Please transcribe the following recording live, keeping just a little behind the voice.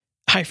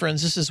Hi,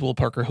 friends. This is Will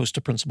Parker, host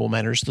of Principal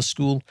Matters, the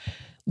School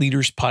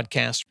Leaders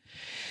Podcast.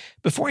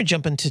 Before I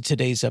jump into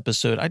today's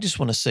episode, I just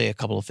want to say a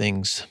couple of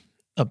things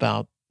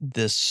about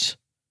this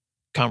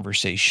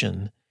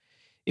conversation.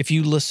 If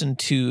you listened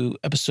to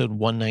episode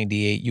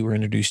 198, you were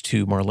introduced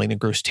to Marlena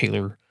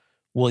Gross-Taylor,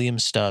 William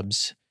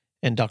Stubbs,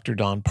 and Dr.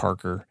 Don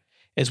Parker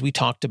as we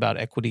talked about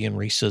equity and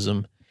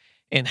racism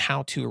and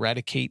how to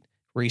eradicate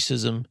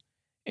racism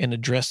and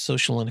address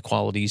social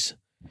inequalities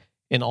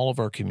in all of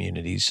our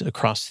communities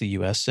across the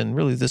U.S. And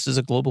really, this is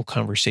a global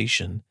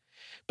conversation,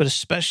 but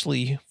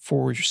especially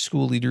for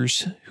school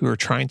leaders who are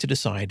trying to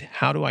decide,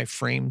 how do I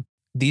frame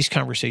these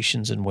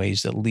conversations in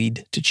ways that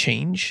lead to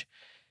change,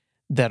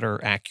 that are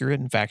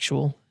accurate and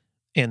factual,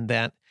 and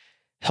that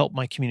help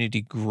my community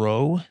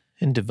grow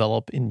and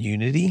develop in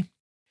unity?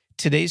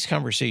 Today's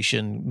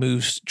conversation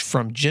moves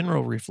from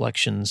general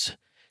reflections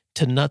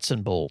to nuts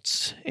and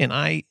bolts. And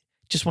I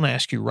just want to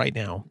ask you right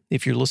now,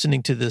 if you're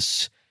listening to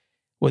this,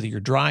 whether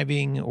you're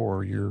driving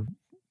or you're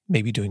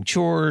maybe doing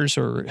chores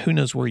or who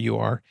knows where you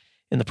are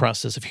in the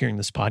process of hearing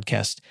this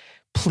podcast,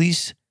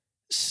 please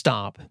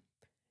stop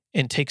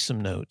and take some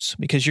notes,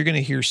 because you're going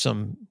to hear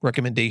some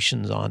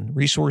recommendations on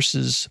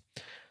resources,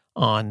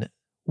 on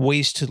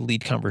ways to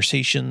lead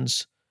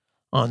conversations,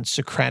 on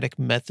Socratic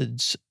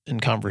methods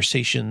and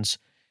conversations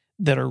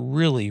that are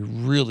really,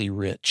 really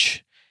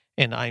rich.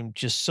 And I'm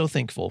just so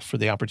thankful for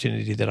the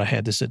opportunity that I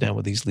had to sit down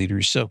with these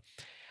leaders. So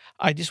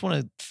I just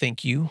want to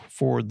thank you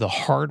for the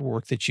hard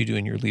work that you do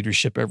in your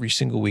leadership every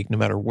single week, no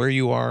matter where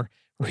you are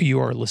or who you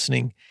are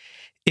listening.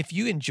 If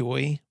you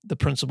enjoy the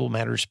Principal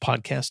Matters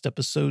podcast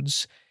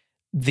episodes,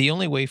 the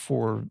only way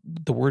for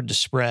the word to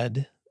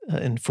spread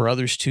and for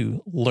others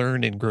to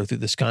learn and grow through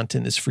this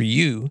content is for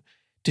you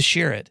to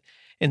share it.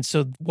 And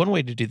so one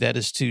way to do that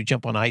is to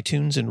jump on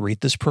iTunes and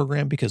rate this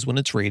program, because when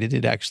it's rated,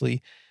 it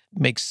actually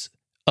makes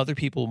other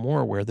people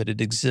more aware that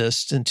it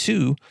exists. And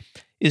two,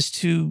 is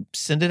to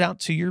send it out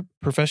to your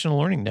professional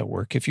learning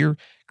network. If you're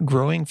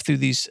growing through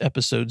these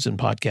episodes and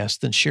podcasts,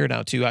 then share it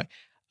out too.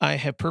 I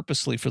have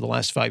purposely for the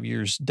last 5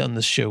 years done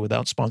this show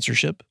without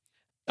sponsorship.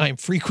 I am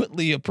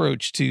frequently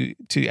approached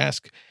to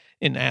ask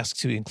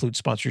to include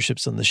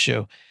sponsorships on the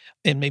show,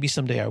 and maybe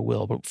someday I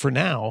will. But for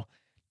now,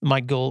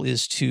 my goal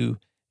is to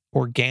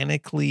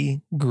organically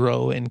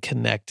grow and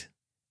connect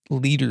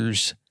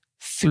leaders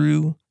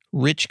through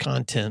rich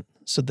content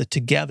so that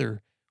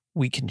together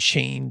we can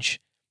change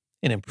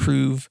and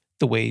improve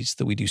the ways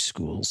that we do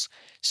schools.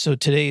 So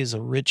today is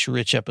a rich,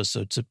 rich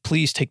episode. So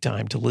please take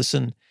time to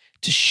listen,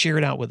 to share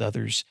it out with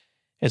others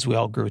as we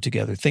all grow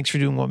together. Thanks for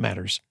doing what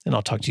matters, and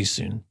I'll talk to you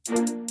soon.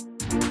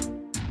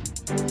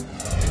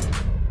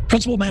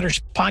 Principal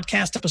Matters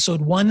Podcast,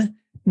 episode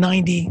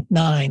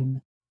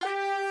 199.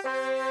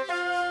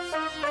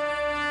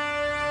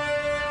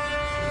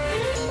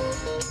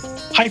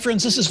 Hi,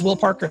 friends. This is Will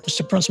Parker, host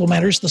of Principal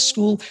Matters, the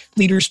School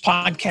Leaders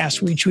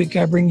Podcast, where each week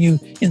I bring you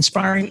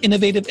inspiring,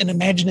 innovative, and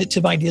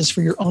imaginative ideas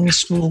for your own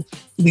school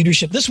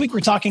leadership. This week, we're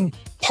talking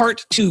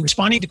part 2,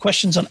 responding to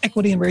questions on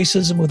equity and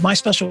racism, with my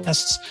special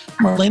guests,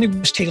 Marlena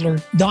Gross-Taylor,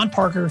 Don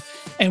Parker,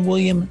 and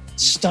William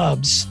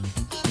Stubbs.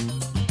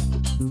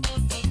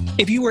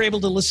 If you were able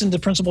to listen to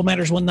Principal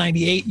Matters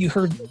 198, you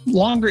heard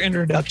longer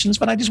introductions,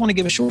 but I just want to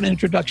give a short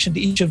introduction to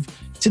each of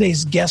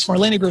today's guests.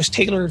 Marlena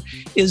Gross-Taylor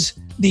is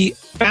the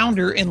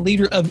founder and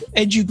leader of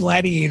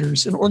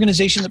EduGladiators, an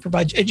organization that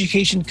provides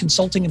education,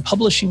 consulting, and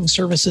publishing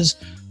services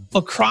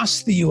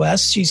across the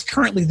U.S. She's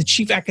currently the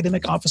Chief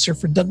Academic Officer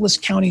for Douglas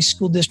County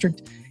School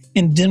District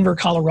in Denver,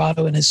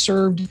 Colorado, and has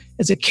served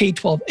as a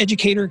K-12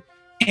 educator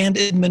and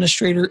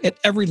administrator at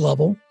every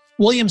level.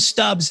 William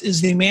Stubbs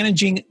is the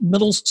managing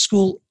middle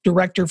school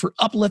director for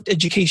Uplift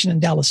Education in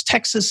Dallas,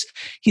 Texas.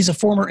 He's a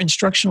former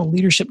instructional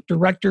leadership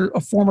director,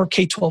 a former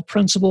K-12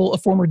 principal, a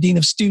former dean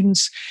of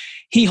students.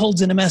 He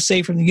holds an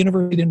MSA from the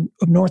University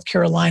of North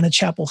Carolina,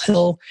 Chapel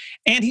Hill,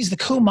 and he's the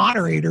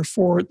co-moderator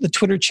for the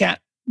Twitter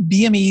chat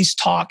BME's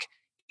Talk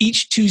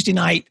each Tuesday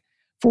night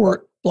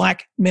for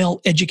Black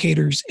male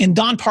educators. And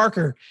Don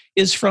Parker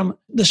is from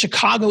the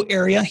Chicago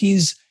area.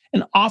 He's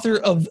an author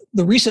of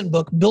the recent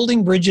book,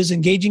 Building Bridges,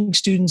 Engaging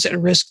Students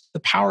at Risk, The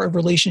Power of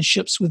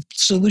Relationships, with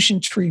Solution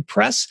Tree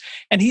Press.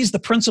 And he's the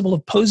principal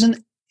of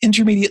Posen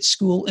Intermediate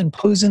School in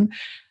Posen,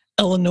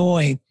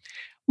 Illinois.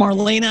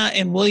 Marlena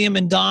and William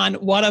and Don,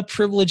 what a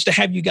privilege to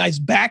have you guys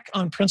back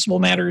on Principal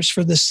Matters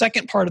for the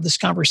second part of this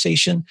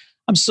conversation.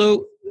 I'm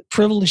so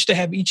privileged to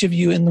have each of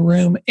you in the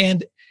room.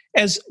 And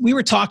as we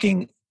were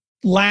talking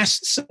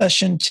last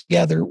session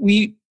together,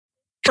 we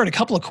heard a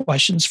couple of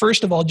questions.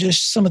 First of all,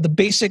 just some of the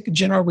basic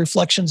general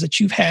reflections that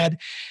you've had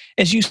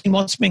as you've seen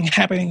what's been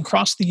happening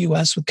across the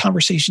U.S. with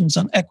conversations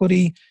on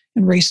equity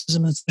and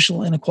racism and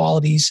social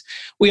inequalities.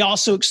 We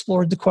also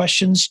explored the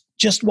questions,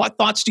 just what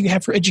thoughts do you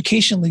have for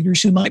education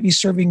leaders who might be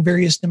serving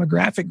various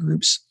demographic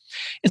groups?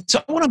 And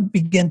so I want to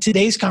begin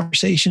today's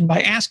conversation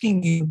by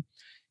asking you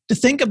to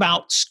think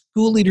about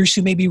school leaders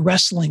who may be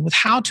wrestling with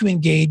how to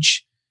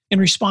engage in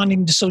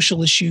responding to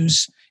social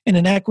issues and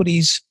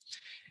inequities.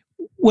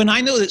 When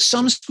I know that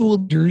some school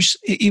leaders,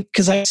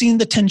 because I've seen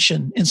the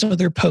tension in some of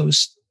their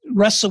posts,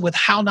 wrestle with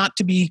how not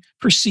to be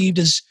perceived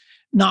as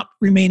not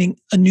remaining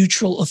a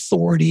neutral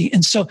authority.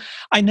 And so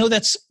I know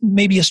that's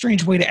maybe a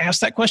strange way to ask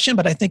that question,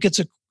 but I think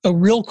it's a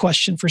real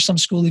question for some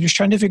school leaders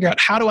trying to figure out,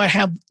 how do I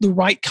have the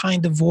right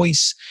kind of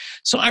voice?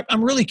 So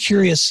I'm really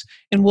curious.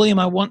 And William,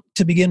 I want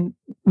to begin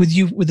with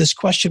you with this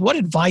question. What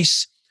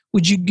advice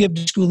would you give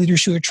to school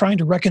leaders who are trying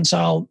to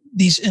reconcile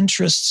these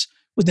interests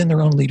within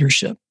their own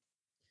leadership?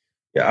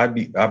 Yeah,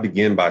 I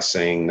begin by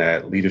saying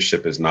that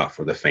leadership is not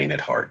for the faint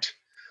at heart.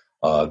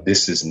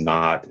 This is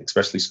not,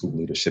 especially school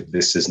leadership,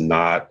 this is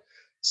not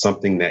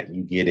something that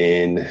you get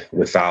in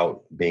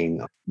without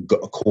being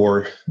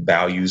core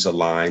values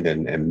aligned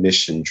and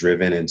mission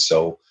driven. And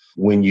so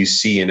when you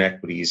see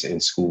inequities in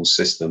school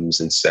systems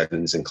and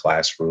settings and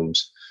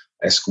classrooms,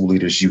 as school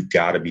leaders, you've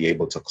got to be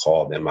able to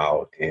call them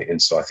out.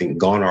 And so I think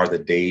gone are the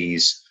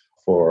days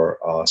for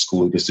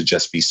school leaders to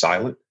just be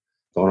silent.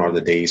 Gone are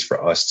the days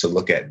for us to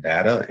look at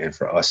data and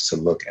for us to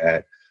look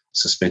at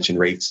suspension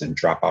rates and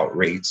dropout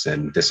rates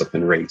and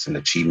discipline rates and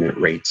achievement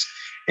rates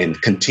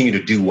and continue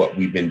to do what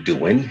we've been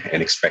doing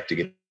and expect to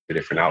get a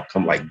different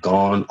outcome. Like,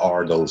 gone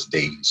are those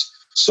days.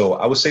 So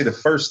I would say the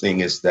first thing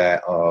is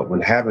that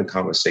when having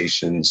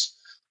conversations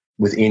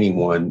with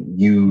anyone,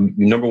 you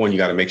number one, you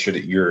got to make sure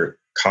that you're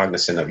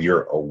cognizant of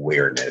your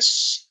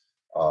awareness.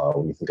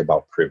 When you think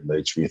about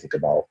privilege, when you think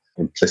about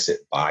implicit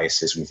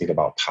biases, when you think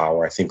about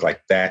power, I think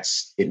like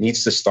it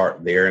needs to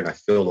start there. And I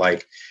feel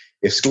like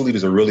if school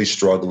leaders are really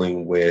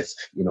struggling with,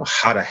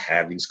 how to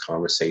have these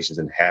conversations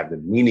and have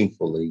them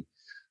meaningfully,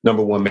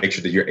 number one, make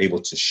sure that you're able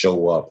to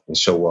show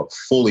up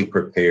fully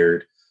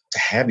prepared to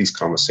have these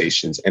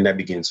conversations. And that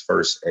begins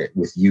first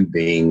with you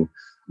being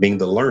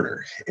the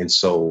learner. And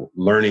so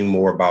learning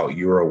more about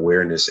your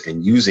awareness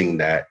and using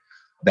that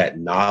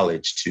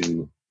knowledge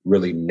to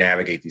really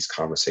navigate these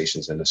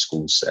conversations in a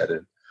school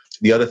setting.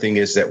 The other thing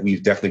is that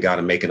we've definitely got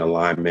to make an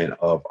alignment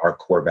of our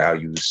core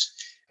values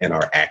and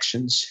our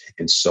actions.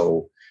 And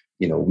so,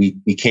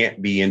 we can't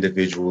be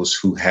individuals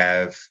who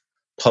have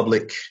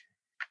public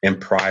and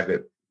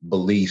private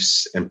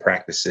beliefs and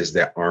practices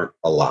that aren't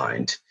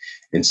aligned.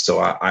 And so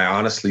I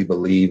honestly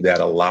believe that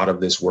a lot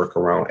of this work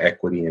around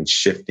equity and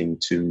shifting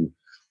to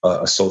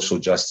a social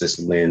justice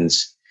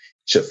lens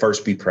should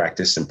first be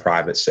practiced in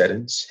private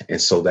settings.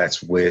 And so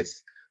that's with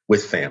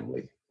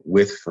family,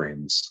 with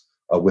friends,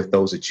 with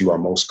those that you are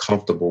most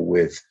comfortable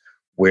with,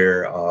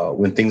 where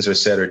when things are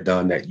said or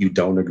done that you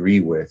don't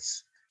agree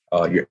with,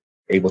 you're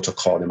able to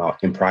call them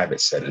out in private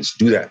settings.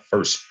 Do that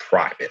first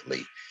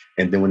privately.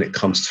 And then when it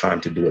comes time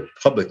to do it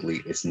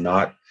publicly, it's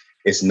not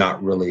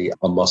really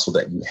a muscle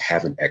that you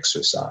haven't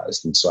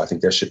exercised. And so I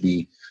think there should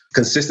be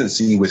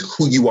consistency with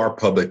who you are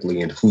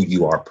publicly and who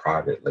you are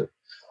privately.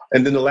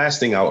 And then the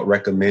last thing I would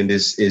recommend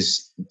this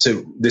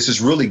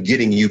is really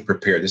getting you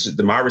prepared.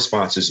 My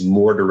response is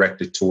more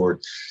directed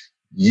toward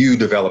you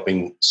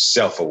developing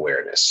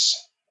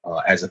self-awareness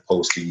as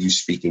opposed to you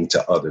speaking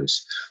to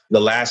others.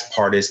 The last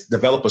part is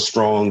develop a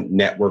strong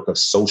network of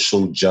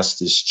social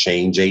justice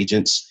change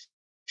agents.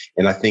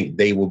 And I think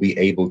they will be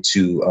able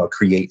to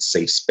create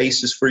safe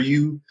spaces for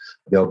you.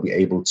 They'll be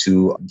able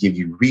to give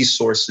you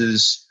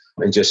resources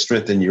and just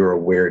strengthen your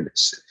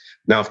awareness.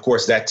 Now, of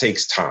course, that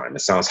takes time.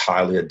 It sounds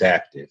highly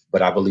adaptive,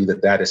 but I believe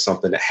that is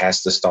something that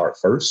has to start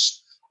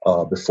first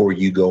before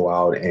you go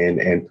out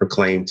and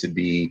proclaim to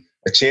be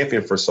a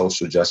champion for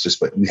social justice,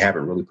 but you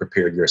haven't really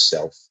prepared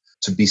yourself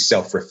to be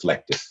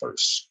self-reflective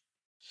first.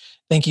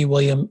 Thank you,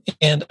 William.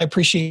 And I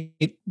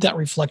appreciate that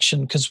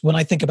reflection, because when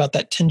I think about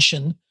that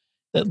tension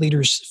that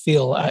leaders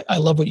feel, I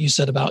love what you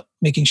said about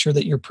making sure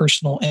that your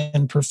personal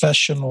and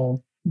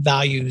professional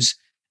values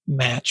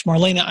match.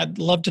 Marlena, I'd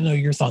love to know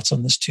your thoughts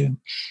on this too.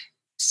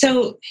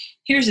 So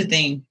here's the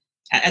thing.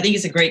 I think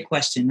it's a great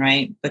question,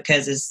 right?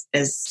 Because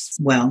as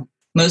well,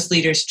 most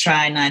leaders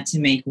try not to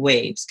make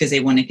waves because they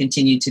want to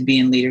continue to be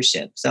in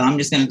leadership. So I'm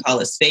just going to call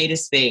it spade a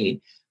spade.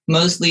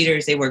 Most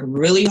leaders, they work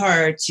really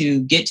hard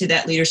to get to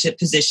that leadership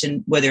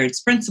position, whether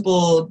it's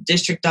principal,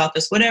 district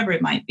office, whatever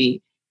it might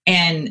be.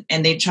 And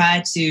they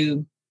try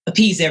to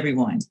appease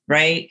everyone,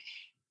 right?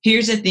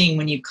 Here's the thing.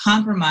 When you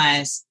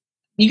compromise,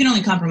 you can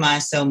only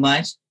compromise so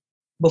much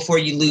before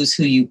you lose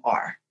who you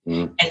are.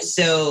 Mm. And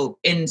so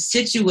in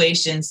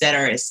situations that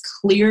are as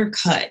clear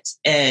cut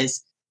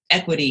as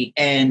equity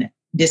and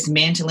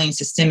dismantling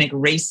systemic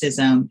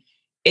racism,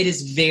 it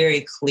is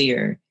very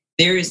clear.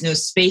 There is no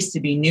space to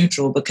be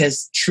neutral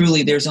because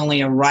truly there's only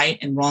a right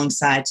and wrong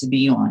side to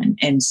be on.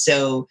 And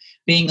so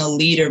being a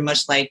leader,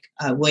 much like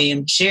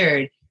William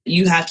shared,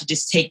 you have to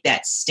just take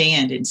that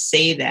stand and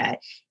say that.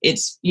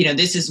 It's,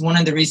 this is one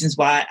of the reasons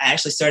why I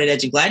actually started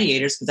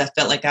EduGladiators, because I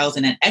felt like I was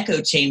in an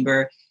echo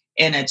chamber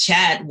in a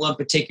chat one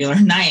particular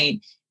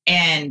night,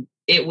 and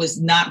it was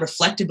not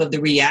reflective of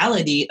the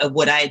reality of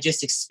what I had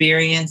just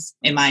experienced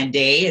in my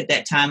day. At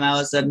that time, I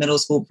was a middle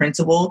school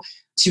principal,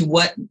 to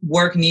what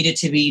work needed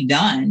to be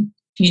done,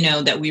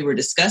 that we were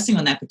discussing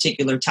on that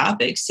particular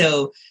topic.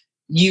 So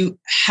you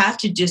have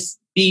to just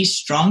be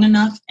strong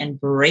enough and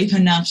brave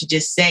enough to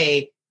just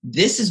say,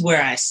 this is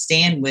where I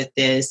stand with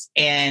this.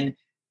 And,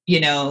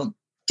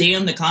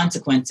 damn the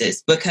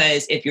consequences.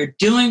 Because if you're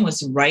doing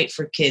what's right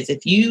for kids,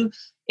 if you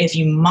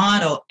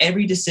model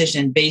every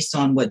decision based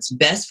on what's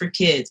best for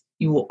kids,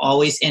 you will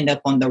always end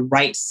up on the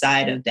right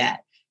side of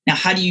that. Now,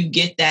 how do you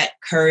get that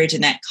courage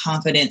and that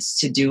confidence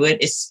to do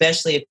it,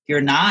 especially if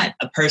you're not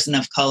a person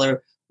of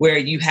color, where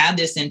you have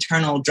this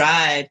internal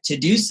drive to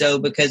do so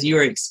because you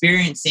are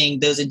experiencing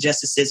those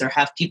injustices or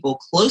have people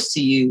close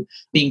to you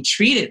being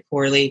treated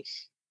poorly?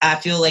 I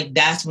feel like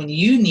that's when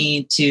you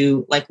need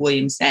to, like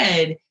William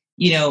said,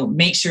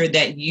 make sure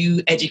that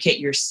you educate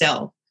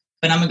yourself.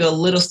 But I'm going to go a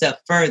little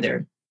step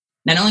further.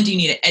 Not only do you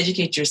need to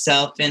educate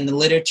yourself in the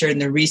literature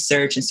and the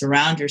research and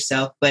surround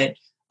yourself, but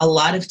a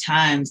lot of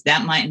times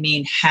that might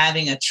mean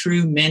having a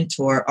true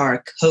mentor or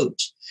a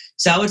coach.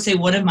 So I would say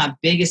one of my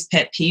biggest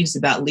pet peeves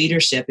about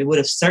leadership, it would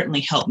have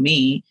certainly helped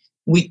me.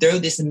 We throw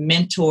this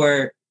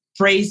mentor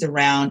phrase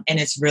around and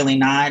it's really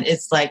not.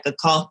 It's like a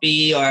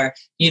coffee or,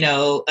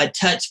 a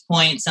touch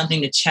point,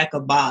 something to check a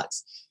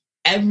box.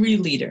 Every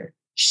leader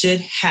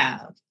should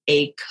have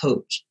a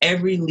coach.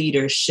 Every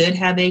leader should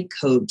have a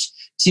coach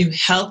to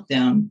help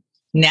them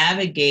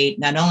navigate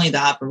not only the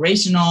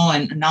operational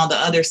and all the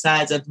other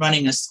sides of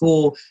running a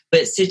school,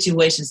 but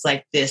situations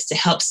like this to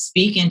help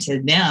speak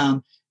into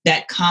them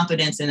that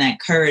confidence and that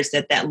courage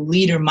that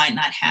leader might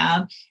not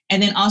have,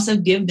 and then also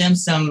give them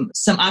some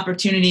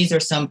opportunities or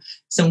some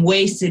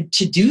ways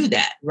to do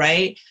that,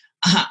 right?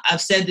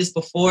 I've said this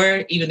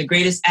before, even the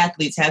greatest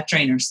athletes have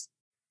trainers.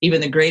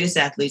 Even the greatest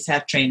athletes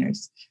have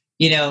trainers.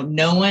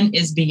 No one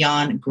is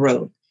beyond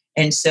growth.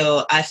 And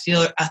so I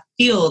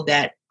feel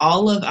that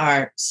all of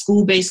our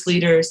school-based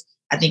leaders,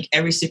 I think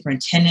every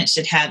superintendent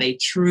should have a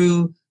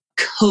true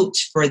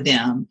coach for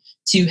them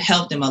to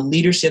help them, a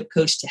leadership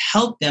coach to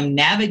help them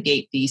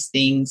navigate these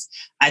things.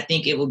 I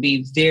think it will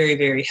be very,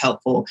 very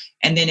helpful.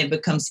 And then it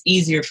becomes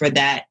easier for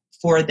that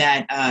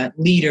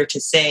leader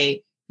to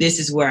say, this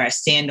is where I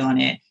stand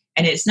on it.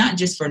 And it's not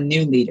just for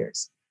new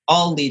leaders.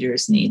 All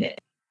leaders need it.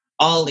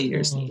 All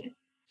leaders need it.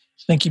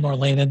 Thank you,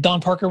 Marlene. And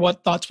Don Parker,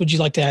 what thoughts would you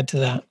like to add to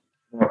that?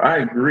 Well, I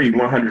agree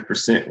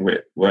 100%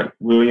 with what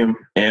William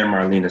and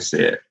Marlena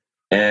said.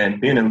 And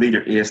being a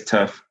leader is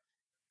tough,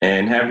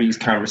 and having these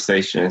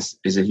conversations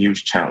is a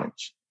huge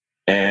challenge.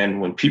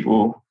 And when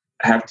people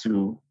have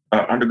to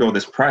undergo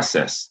this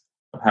process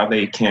of how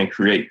they can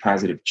create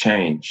positive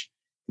change,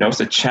 it's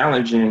a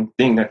challenging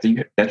thing that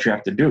you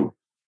have to do.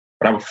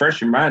 But I would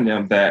first remind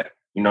them that,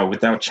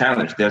 without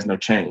challenge, there's no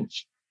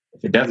change.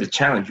 If it doesn't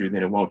challenge you,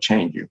 then it won't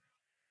change you.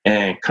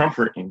 And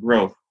comfort and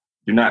growth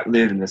do not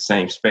live in the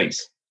same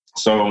space.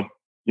 So,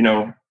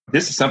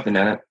 this is something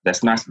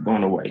that's not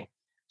going away.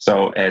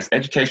 So as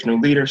educational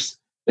leaders,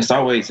 it's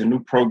always a new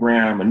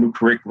program, a new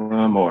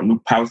curriculum, or a new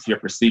policy or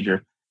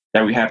procedure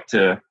that we have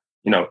to,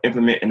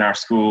 implement in our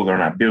school or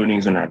in our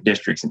buildings or in our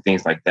districts and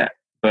things like that.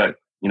 But,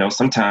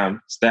 sometimes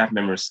staff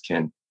members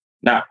can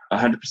not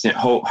 100%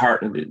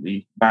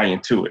 wholeheartedly buy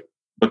into it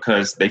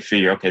because they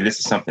figure, okay, this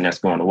is something that's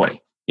going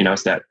away.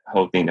 It's that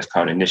whole thing that's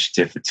called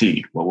initiative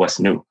fatigue. Well, what's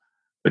new?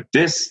 But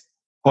this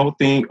whole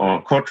thing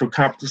on cultural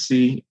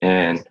competency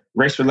and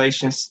race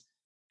relations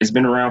has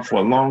been around for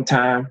a long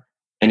time,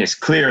 and it's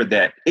clear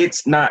that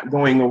it's not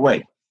going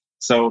away.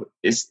 So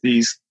it's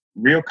these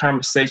real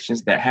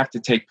conversations that have to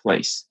take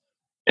place.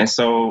 And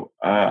so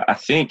I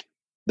think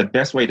the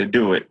best way to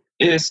do it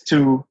is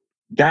to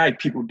guide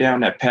people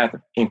down that path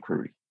of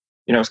inquiry.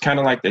 It's kind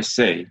of like they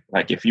say,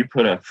 like if you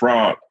put a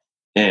frog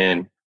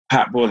in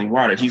hot boiling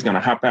water, he's going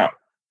to hop out.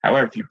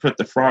 However, if you put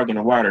the frog in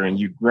the water and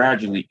you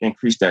gradually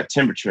increase that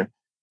temperature,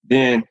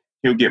 then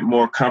he'll get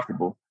more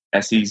comfortable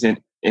as he's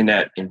in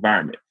that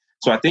environment.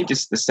 So I think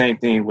it's the same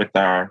thing with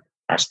our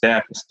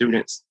staff and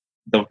students.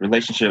 Those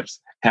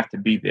relationships have to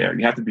be there.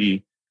 You have to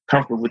be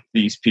comfortable with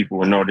these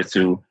people in order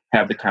to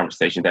have the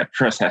conversation. That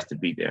trust has to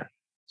be there.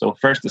 So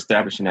first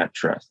establishing that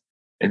trust,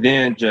 and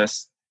then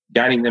just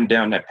guiding them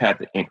down that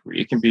path of inquiry.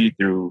 It can be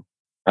through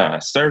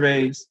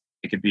surveys.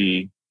 It could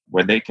be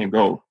where they can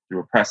go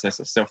through a process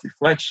of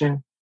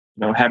self-reflection,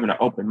 having an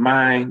open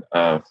mind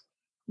of,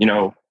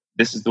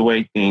 this is the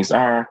way things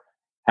are.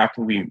 How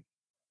can we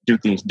do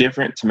things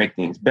different to make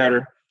things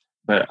better?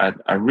 But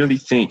I really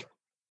think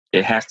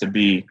it has to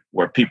be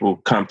where people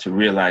come to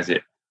realize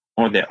it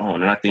on their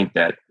own. And I think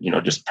that,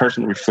 just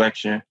personal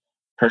reflection,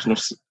 personal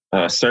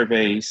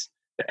surveys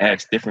to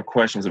ask different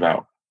questions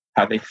about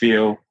how they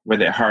feel, where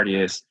their heart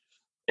is,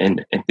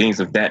 and things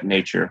of that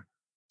nature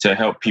to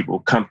help people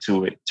come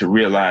to it, to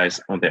realize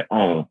on their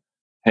own,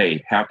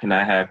 hey, how can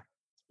I have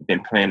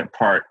been playing a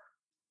part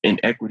in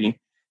equity?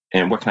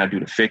 And what can I do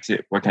to fix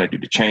it? What can I do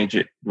to change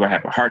it? Do I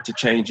have a heart to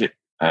change it?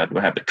 Do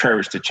I have the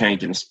courage to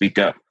change it and speak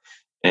up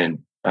and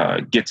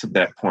get to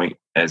that point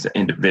as an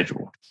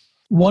individual?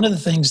 One of the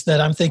things that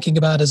I'm thinking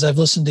about as I've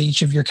listened to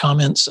each of your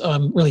comments,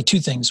 really two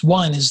things.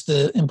 One is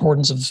the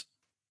importance of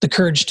the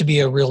courage to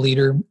be a real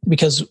leader,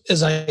 because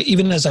as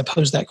I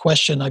posed that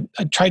question,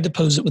 I tried to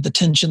pose it with the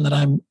tension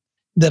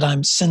that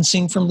I'm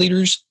sensing from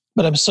leaders.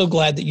 But I'm so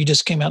glad that you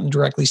just came out and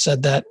directly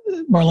said that,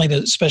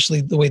 Marlena,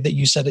 especially the way that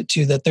you said it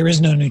too, that there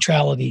is no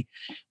neutrality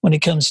when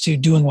it comes to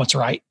doing what's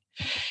right.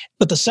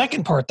 But the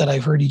second part that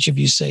I've heard each of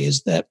you say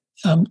is that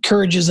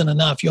courage isn't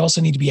enough. You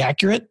also need to be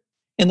accurate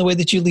in the way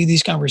that you lead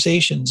these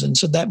conversations. And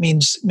so that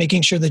means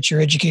making sure that you're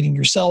educating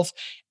yourself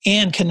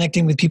and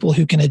connecting with people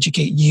who can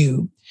educate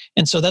you.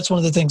 And so that's one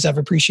of the things I've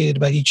appreciated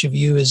about each of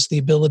you is the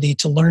ability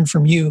to learn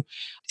from you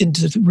and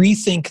to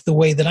rethink the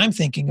way that I'm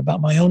thinking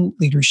about my own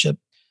leadership,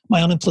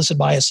 my own implicit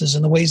biases,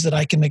 and the ways that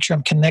I can make sure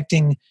I'm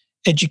connecting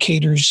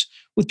educators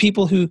with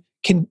people who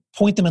can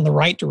point them in the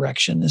right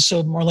direction. And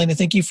so, Marlena,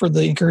 thank you for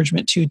the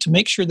encouragement too, to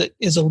make sure that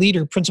as a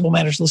leader, Principal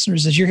Matters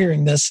listeners, as you're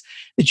hearing this,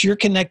 that you're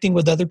connecting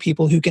with other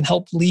people who can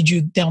help lead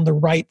you down the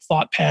right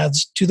thought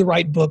paths, to the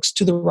right books,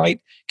 to the right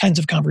kinds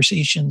of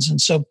conversations.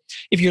 And so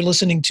if you're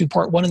listening to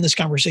part one in this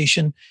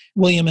conversation,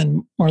 William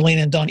and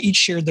Marlena and Don each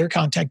shared their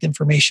contact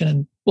information,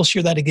 and we'll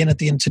share that again at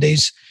the end of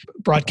today's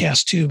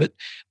broadcast too.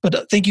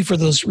 But thank you for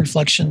those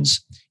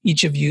reflections,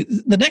 each of you.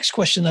 The next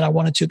question that I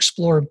wanted to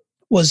explore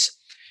was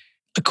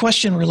a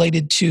question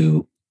related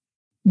to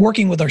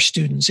working with our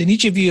students. And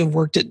each of you have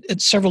worked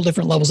at several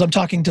different levels. I'm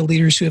talking to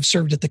leaders who have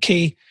served at the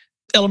K,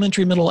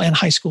 elementary, middle, and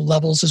high school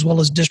levels, as well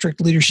as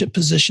district leadership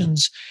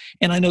positions.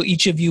 And I know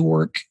each of you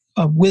work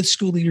with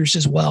school leaders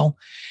as well.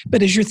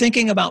 But as you're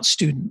thinking about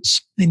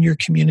students in your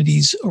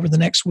communities over the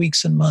next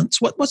weeks and months,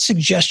 what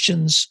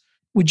suggestions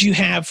would you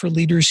have for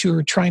leaders who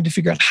are trying to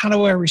figure out how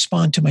do I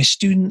respond to my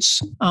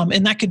students?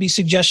 And that could be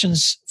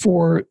suggestions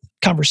for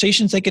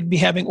conversations they could be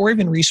having, or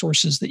even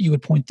resources that you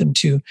would point them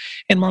to.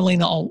 And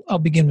Marlena, I'll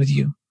begin with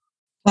you.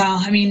 Well,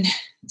 I mean,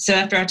 so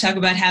after I talk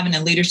about having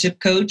a leadership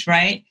coach,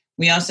 right?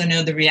 We also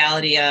know the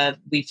reality of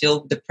we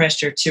feel the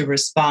pressure to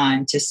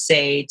respond, to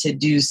say, to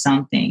do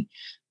something.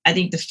 I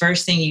think the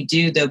first thing you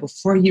do, though,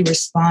 before you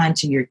respond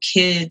to your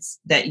kids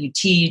that you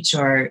teach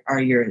or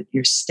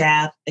your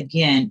staff,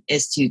 again,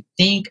 is to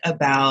think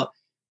about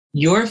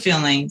your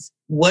feelings,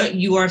 what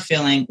you are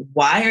feeling,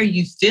 why are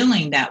you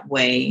feeling that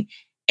way,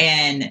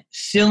 and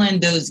fill in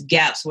those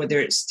gaps, whether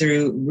it's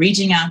through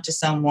reaching out to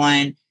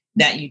someone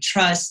that you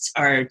trust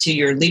or to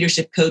your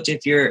leadership coach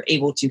if you're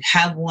able to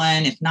have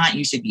one. If not,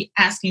 you should be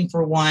asking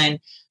for one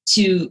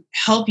to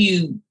help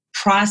you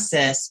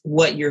process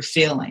what you're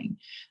feeling.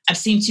 I've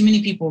seen too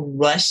many people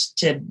rush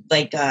to,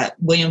 like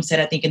William said,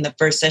 I think in the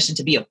first session,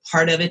 to be a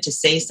part of it, to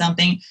say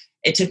something.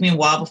 It took me a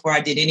while before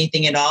I did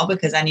anything at all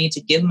because I needed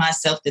to give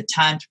myself the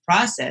time to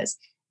process,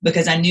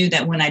 because I knew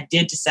that when I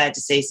did decide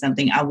to say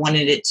something, I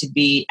wanted it to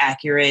be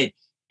accurate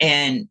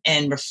and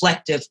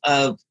reflective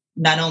of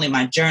not only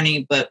my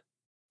journey, but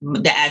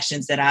the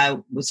actions that I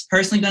was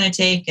personally going to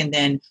take. And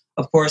then,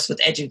 of course, with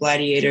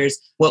EduGladiators,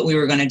 what we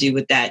were going to do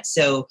with that.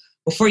 So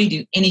before you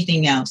do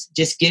anything else,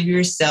 just give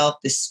yourself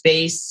the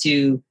space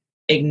to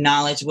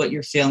acknowledge what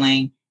you're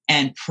feeling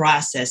and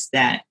process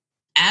that.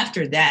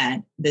 After that,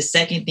 the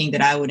second thing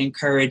that I would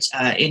encourage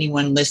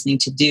anyone listening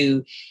to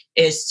do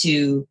is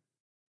to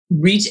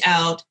reach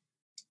out,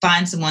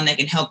 find someone that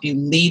can help you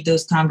lead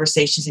those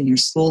conversations in your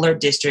school or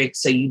district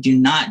so you do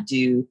not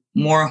do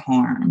more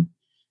harm.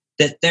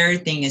 The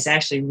third thing is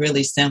actually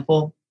really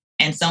simple.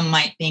 And some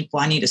might think,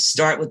 well, I need to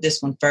start with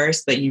this one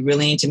first, but you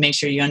really need to make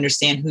sure you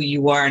understand who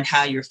you are and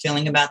how you're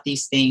feeling about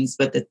these things.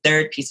 But the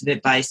third piece of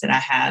advice that I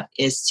have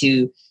is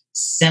to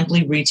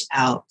simply reach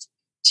out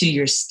to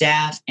your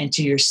staff and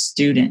to your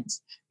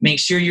students. Make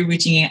sure you're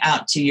reaching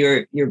out to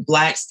your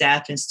Black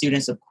staff and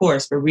students, of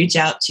course, but reach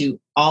out to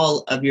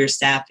all of your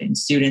staff and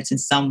students in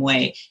some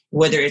way,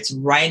 whether it's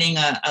writing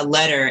a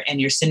letter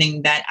and you're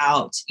sending that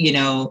out,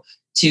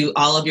 to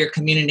all of your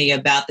community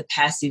about the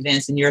past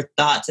events and your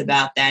thoughts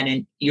about that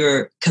and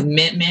your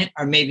commitment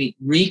or maybe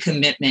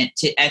recommitment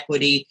to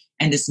equity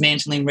and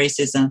dismantling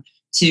racism,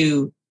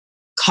 to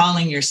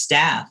calling your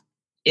staff.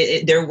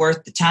 They're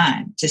worth the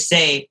time to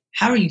say,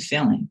 how are you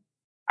feeling?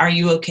 Are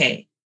you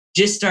okay?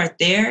 Just start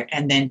there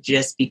and then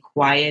just be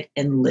quiet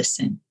and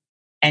listen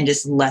and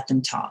just let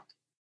them talk.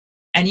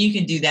 And you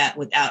can do that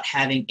without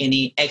having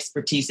any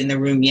expertise in the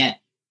room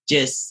yet.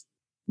 Just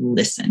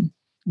listen.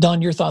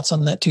 Don, your thoughts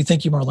on that too.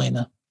 Thank you,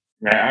 Marlena.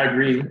 Yeah, I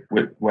agree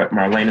with what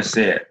Marlena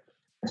said.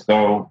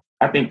 So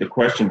I think the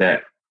question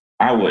that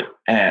I would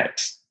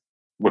ask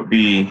would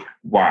be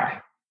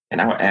why.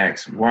 And I would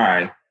ask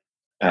why,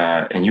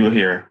 and you will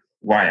hear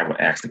why I would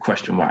ask the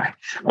question why.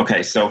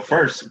 Okay, so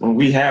first, when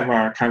we have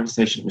our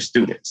conversation with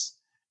students,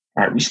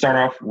 all right, we start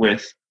off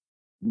with,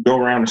 go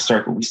around the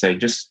circle. We say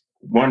just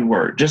one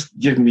word. Just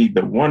give me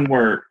the one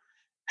word,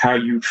 how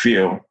you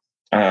feel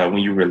when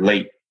you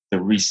relate the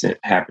recent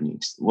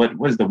happenings. What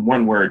is the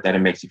one word that it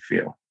makes you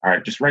feel? All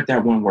right, just write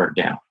that one word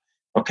down.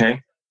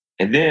 Okay.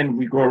 And then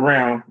we go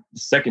around the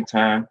second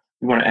time.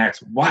 We want to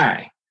ask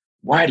why.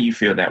 Why do you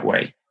feel that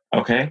way?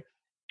 Okay.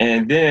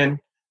 And then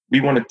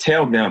we want to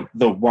tell them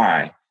the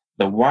why.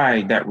 The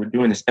why that we're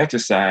doing this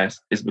exercise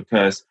is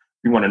because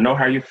we want to know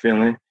how you're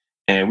feeling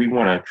and we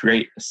want to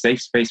create a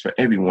safe space for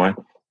everyone.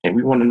 And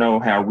we want to know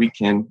how we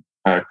can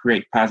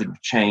create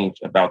positive change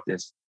about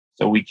this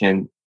so we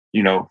can,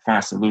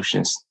 find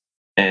solutions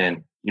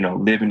and,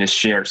 live in this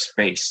shared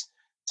space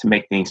to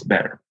make things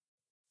better.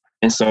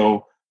 And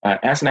so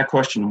asking that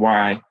question,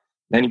 why,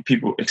 letting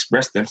people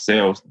express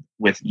themselves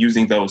with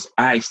using those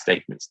I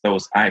statements,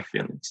 those I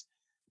feelings.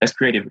 Let's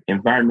create an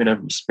environment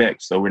of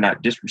respect so we're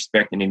not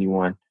disrespecting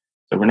anyone,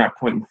 so we're not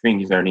pointing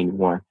fingers at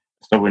anyone,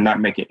 so we're not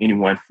making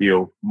anyone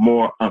feel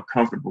more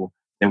uncomfortable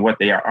than what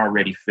they are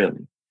already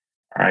feeling.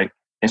 All right.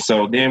 And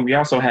so then we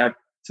also have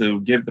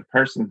to give the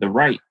person the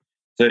right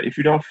to, if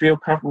you don't feel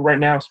comfortable right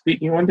now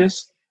speaking on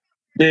this,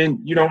 then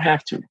you don't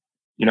have to.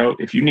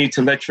 If you need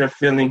to let your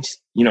feelings,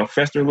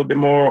 fester a little bit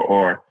more,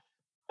 or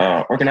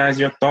organize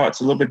your thoughts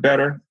a little bit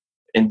better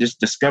and just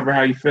discover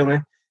how you're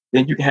feeling,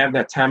 then you can have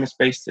that time and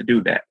space to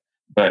do that.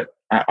 But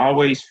I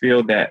always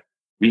feel that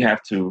we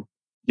have to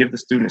give the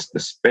students the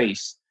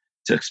space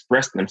to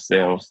express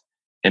themselves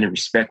in a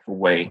respectful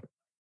way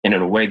and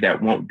in a way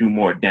that won't do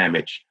more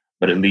damage,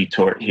 but it'll lead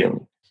toward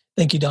healing.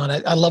 Thank you, Don.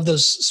 I love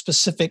those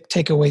specific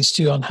takeaways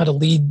too on how to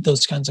lead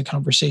those kinds of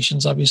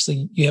conversations.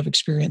 Obviously, you have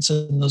experience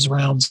in those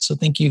rounds. So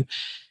thank you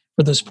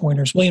for those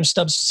pointers. William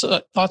Stubbs,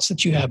 thoughts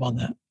that you have on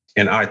that?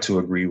 And I too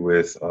agree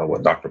with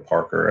what Dr.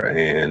 Parker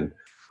and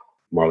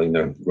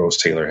Marlena Rose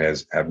Taylor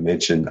have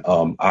mentioned.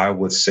 I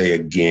would say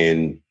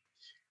again,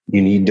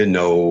 you need to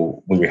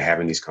know when you're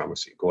having these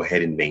conversations, go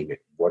ahead and name it.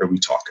 What are we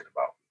talking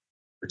about?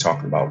 We're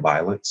talking about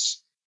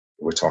violence.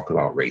 We're talking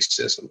about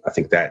racism. I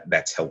think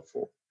that's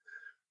helpful.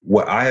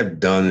 What I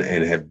have done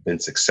and have been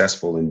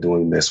successful in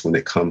doing this when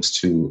it comes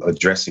to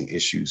addressing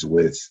issues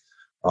with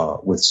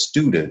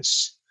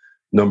students,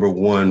 number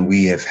one,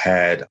 we have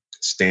had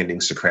standing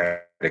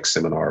Socratic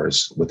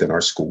seminars within our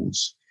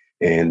schools,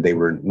 and they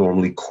were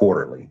normally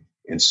quarterly.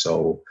 And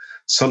so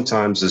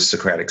sometimes the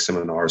Socratic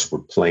seminars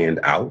were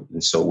planned out.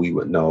 And so we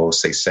would know,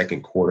 say,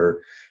 second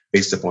quarter,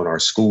 based upon our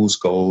school's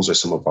goals or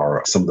some of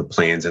the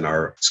plans in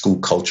our school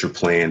culture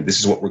plan, this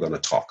is what we're going to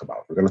talk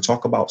about. We're going to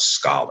talk about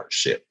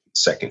scholarship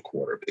second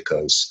quarter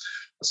because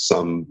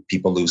some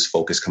people lose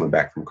focus coming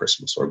back from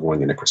Christmas or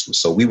going into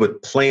Christmas. So we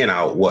would plan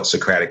out what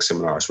Socratic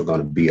seminars were going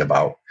to be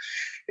about.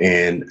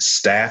 And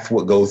staff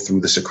would go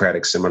through the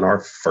Socratic seminar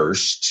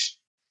first.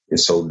 And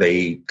so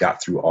they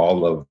got through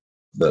all of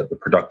the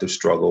productive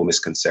struggle,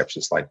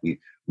 misconceptions, like we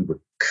were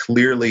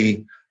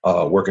clearly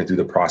working through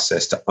the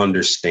process to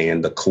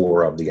understand the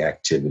core of the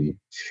activity.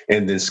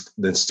 And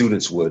then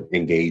students would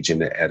engage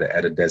in it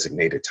at a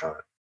designated time.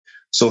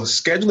 So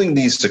scheduling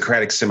these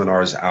Socratic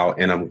seminars out,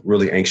 and I'm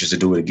really anxious to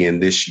do it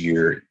again this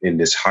year in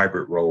this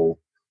hybrid role,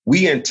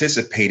 we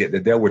anticipated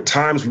that there were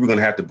times we were going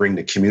to have to bring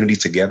the community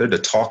together to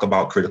talk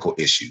about critical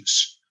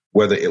issues,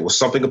 whether it was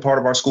something a part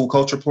of our school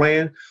culture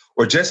plan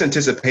or just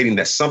anticipating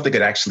that something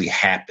could actually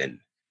happen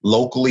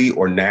locally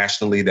or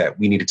nationally that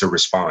we needed to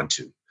respond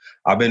to.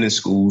 I've been in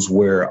schools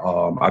where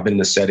I've been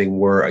in a setting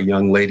where a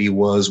young lady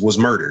was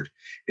murdered.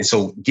 And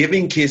so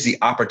giving kids the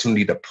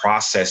opportunity to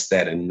process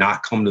that and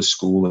not come to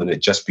school and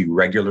it just be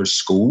regular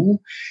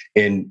school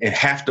and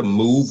have to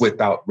move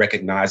without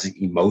recognizing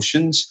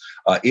emotions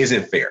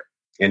isn't fair.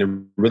 And it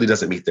really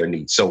doesn't meet their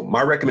needs. So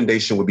my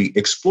recommendation would be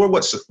explore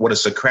what a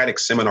Socratic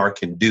seminar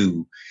can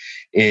do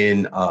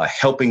in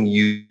helping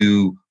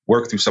you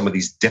work through some of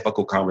these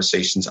difficult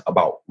conversations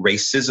about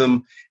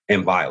racism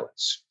and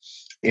violence.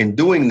 In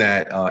doing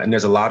that, and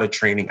there's a lot of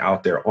training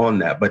out there on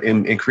that, but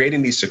in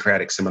creating these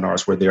Socratic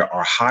seminars where there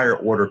are higher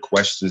order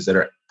questions that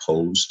are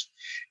posed,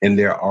 and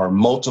there are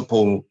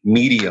multiple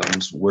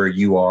mediums where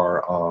you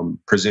are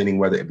presenting,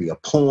 whether it be a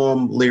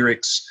poem,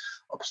 lyrics,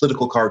 a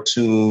political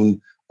cartoon,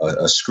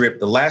 a script.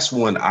 The last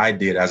one I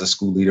did as a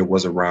school leader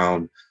was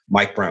around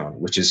Mike Brown,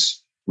 which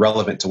is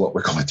relevant to what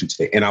we're going through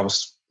today. And I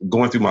was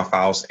going through my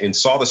files and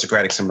saw the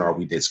Socratic seminar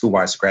we did,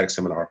 school-wide Socratic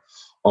seminar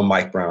on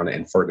Mike Brown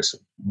and Ferguson.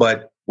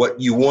 But what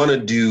you want to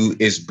do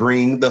is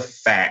bring the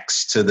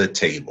facts to the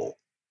table.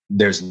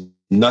 There's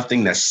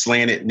nothing that's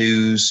slanted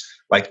news.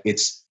 Like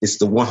it's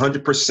the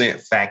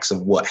 100% facts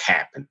of what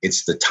happened.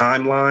 It's the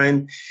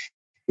timeline.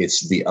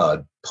 It's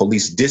the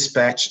police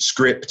dispatch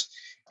script.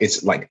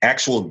 It's like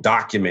actual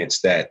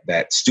documents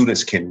that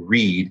students can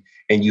read,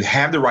 and you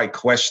have the right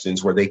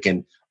questions where they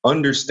can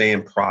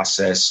understand,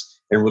 process,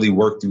 and really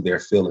work through their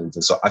feelings.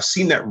 And so I've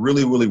seen that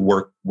really, really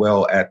work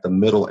well at the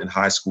middle and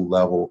high school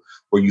level,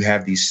 where you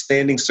have these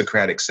standing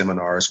Socratic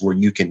seminars where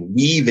you can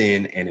weave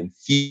in and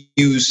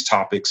infuse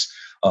topics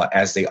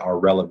as they are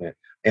relevant.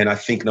 And I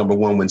think, number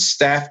one, when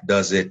staff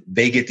does it,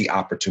 they get the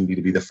opportunity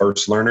to be the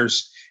first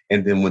learners.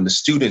 And then when the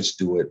students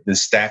do it, then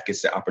staff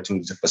gets the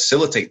opportunity to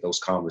facilitate those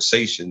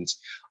conversations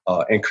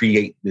and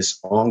create this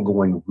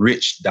ongoing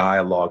rich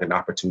dialogue and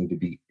opportunity to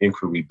be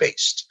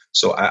inquiry-based.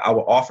 So I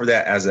will offer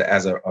that as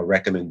a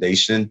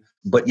recommendation.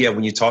 But yeah,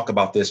 when you talk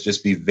about this,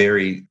 just be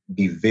very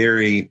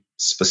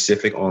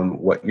specific on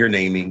what you're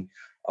naming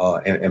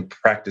and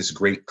practice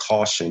great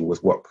caution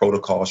with what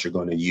protocols you're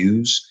going to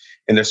use.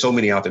 And there's so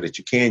many out there that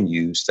you can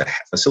use to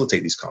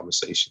facilitate these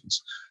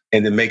conversations.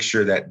 And then make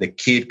sure that the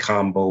kid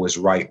combo is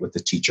right with the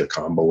teacher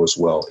combo as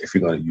well, if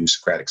you're going to use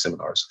Socratic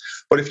seminars.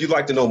 But if you'd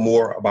like to know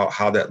more about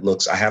how that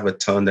looks, I have a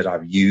ton that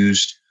I've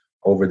used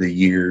over the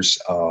years,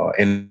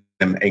 and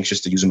I'm anxious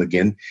to use them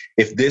again.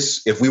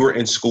 If we were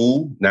in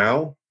school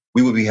now,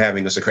 we would be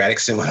having a Socratic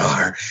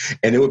seminar,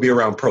 and it would be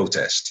around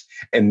protest.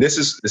 And this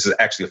is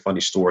actually a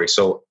funny story.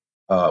 So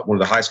one of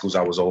the high schools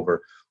I was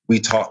over, we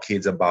taught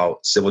kids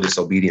about civil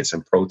disobedience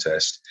and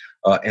protest.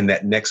 And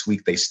that next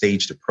week they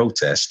staged a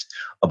protest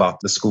about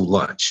the school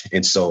lunch.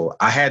 And so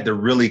I had to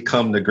really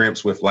come to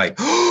grips with like,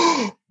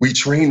 oh, we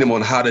trained them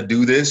on how to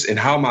do this. And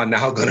how am I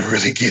now going to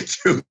really get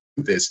through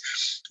this?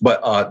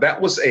 But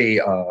that was a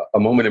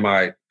moment in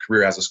my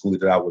career as a school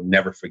leader that I will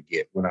never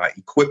forget, when I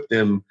equipped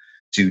them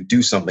to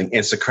do something.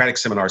 And Socratic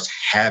seminars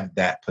have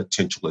that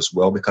potential as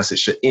well, because it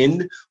should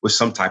end with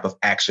some type of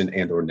action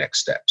and or next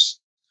steps.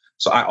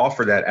 So I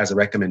offer that as a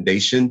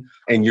recommendation,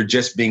 and you're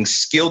just being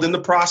skilled in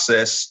the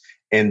process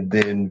and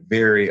then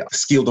very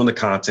skilled on the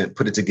content,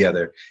 put it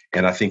together.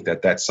 And I think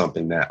that that's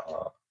something that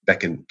that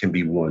can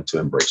be one to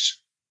embrace.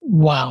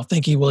 Wow.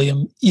 Thank you,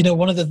 William. You know,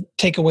 one of the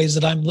takeaways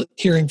that I'm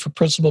hearing from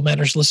Principal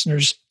Matters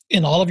listeners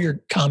in all of your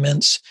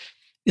comments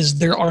is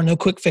there are no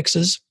quick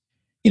fixes.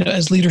 You know,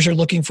 as leaders are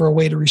looking for a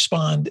way to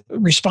respond,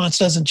 response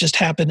doesn't just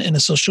happen in a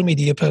social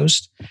media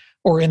post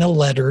or in a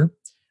letter.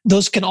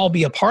 Those can all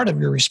be a part of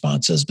your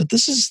responses, but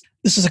this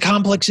is a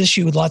complex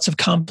issue with lots of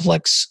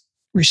complex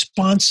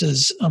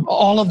responses.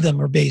 All of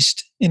them are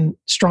based in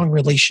strong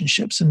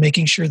relationships and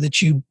making sure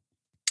that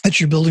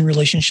you're building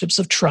relationships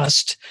of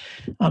trust,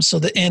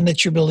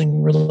 that you're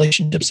building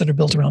relationships that are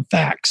built around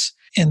facts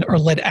and are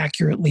led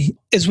accurately.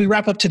 As we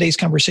wrap up today's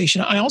conversation,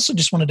 I also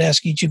just wanted to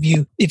ask each of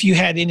you if you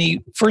had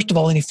any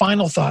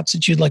final thoughts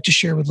that you'd like to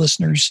share with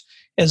listeners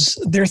as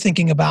they're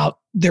thinking about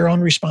their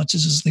own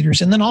responses as leaders.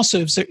 And then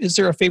also, is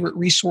there a favorite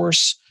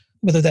resource,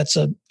 whether that's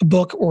a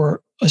book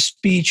or a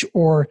speech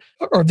or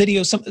a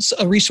video,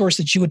 a resource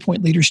that you would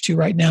point leaders to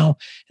right now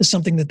as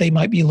something that they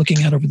might be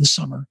looking at over the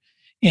summer?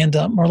 And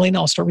Marlene,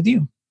 I'll start with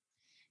you.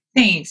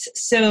 Thanks.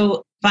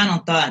 So final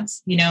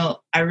thoughts. You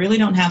know, I really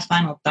don't have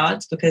final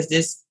thoughts because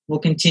this will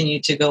continue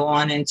to go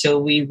on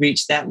until we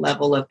reach that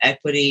level of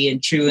equity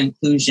and true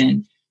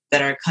inclusion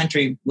that our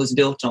country was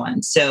built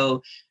on.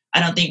 So I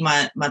don't think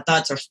my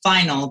thoughts are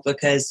final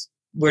because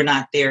we're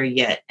not there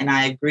yet. And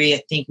I agree.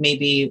 I think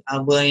maybe,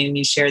 William,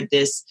 you shared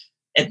this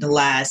at the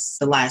last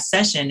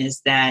session,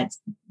 is that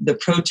the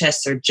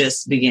protests are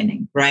just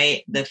beginning,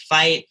 right? The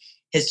fight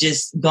has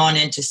just gone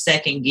into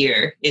second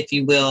gear, if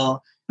you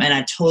will. And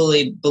I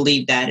totally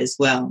believe that as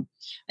well.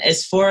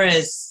 As far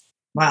as,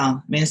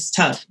 it's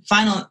tough.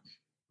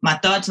 My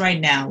thoughts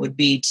right now would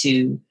be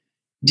to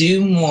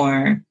do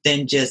more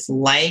than just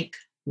like,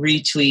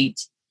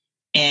 retweet,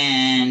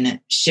 and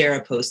share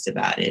a post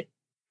about it.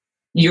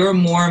 Your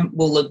more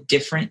will look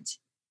different.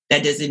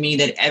 That doesn't mean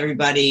that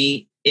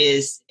everybody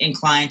is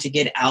inclined to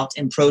get out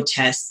and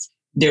protest.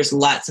 There's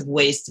lots of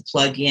ways to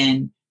plug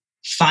in.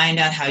 Find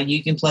out how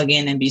you can plug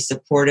in and be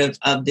supportive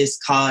of this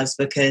cause,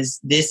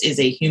 because this is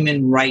a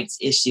human rights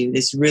issue.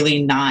 It's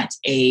really not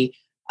a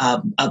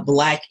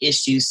Black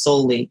issue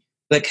solely,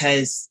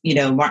 because, you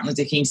know, Martin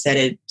Luther King said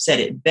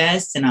it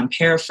best, and I'm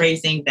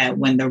paraphrasing, that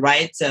when the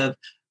rights of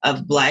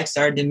Blacks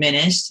are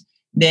diminished,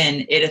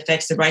 then it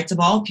affects the rights of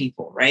all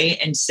people, right?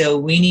 And so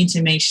we need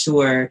to make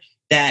sure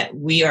that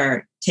we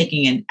are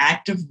taking an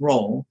active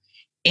role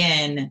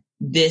in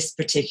this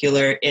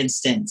particular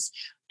instance.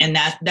 And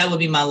that would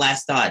be my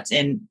last thoughts.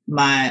 And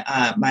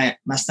my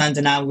sons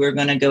and I, we're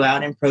going to go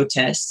out and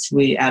protest.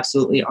 We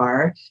absolutely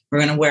are. We're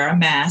going to wear a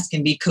mask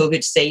and be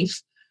COVID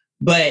safe,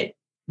 but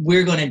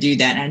we're going to do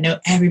that. And I know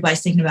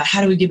everybody's thinking about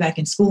how do we get back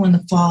in school in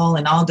the fall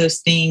and all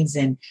those things.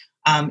 And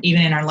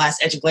even in our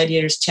last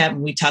Edugladiators chat,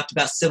 when we talked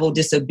about civil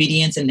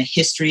disobedience and the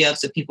history of,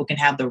 so people can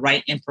have the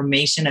right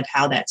information of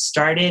how that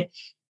started,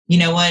 you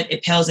know what?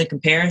 It pales in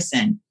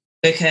comparison,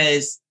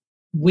 because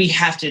we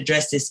have to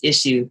address this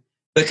issue.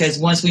 Because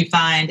once we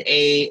find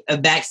a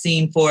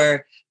vaccine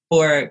for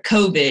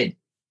COVID,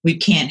 we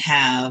can't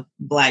have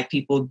Black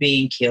people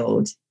being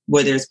killed,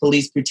 whether it's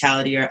police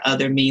brutality or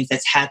other means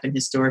that's happened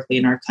historically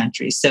in our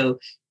country. So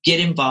get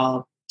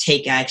involved,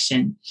 take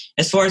action.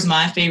 As far as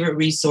my favorite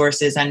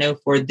resources, I know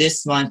for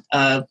this month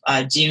of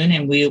June,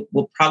 and we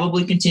will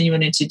probably continue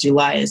it into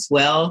July as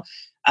well.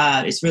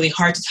 It's really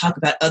hard to talk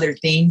about other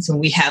things when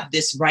we have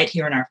this right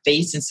here in our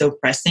face and so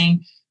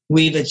pressing.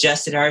 We've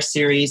adjusted our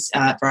series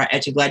for our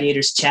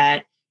Edugladiators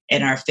chat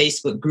and our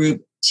Facebook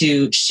group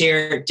to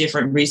share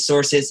different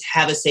resources,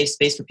 have a safe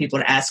space for people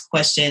to ask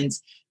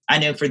questions. I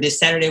know for this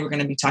Saturday, we're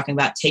going to be talking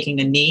about taking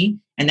a knee,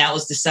 and that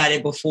was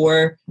decided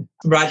before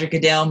Roger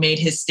Goodell made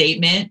his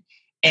statement.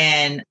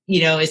 And,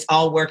 you know, it's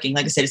all working.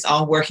 Like I said, it's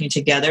all working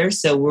together.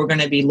 So we're going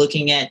to be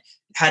looking at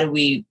how do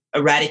we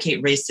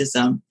eradicate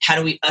racism? How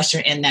do we usher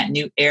in that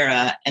new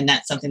era? And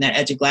that's something that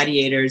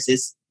Edugladiators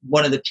is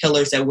one of the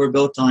pillars that we're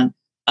built on,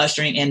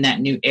 ushering in that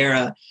new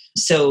era.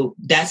 So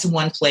that's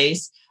one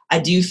place. I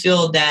do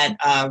feel that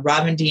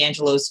Robin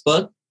DiAngelo's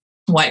book,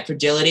 White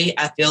Fragility,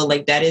 I feel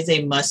like that is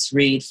a must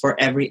read for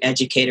every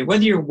educator,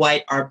 whether you're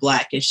white or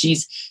Black. And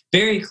she's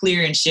very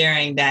clear in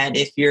sharing that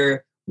if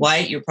you're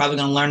white, you're probably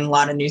going to learn a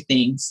lot of new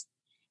things.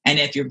 And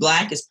if you're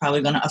Black, it's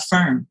probably going to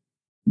affirm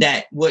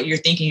that what you're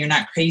thinking, you're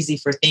not crazy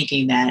for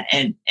thinking that.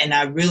 And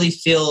I really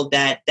feel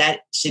that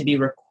that should be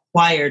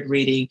required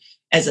reading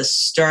as a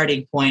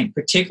starting point,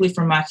 particularly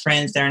for my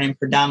friends that are in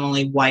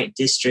predominantly white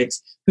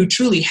districts who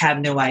truly have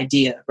no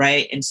idea,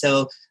 right? And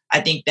so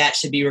I think that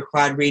should be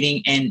required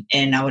reading.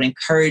 And I would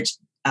encourage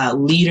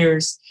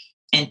leaders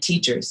and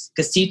teachers,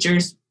 because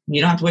teachers, you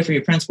don't have to wait for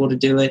your principal to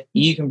do it.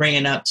 You can bring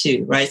it up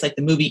too, right? It's like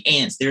the movie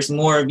Ants. There's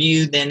more of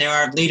you than there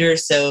are of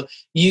leaders. So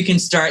you can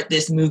start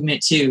this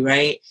movement too,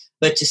 right?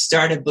 But to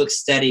start a book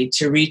study,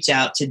 to reach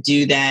out, to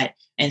do that,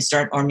 and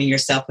start arming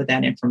yourself with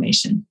that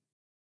information.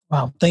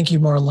 Wow. Thank you,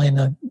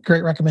 Marlena.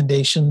 Great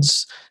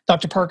recommendations.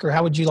 Dr. Parker,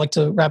 how would you like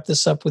to wrap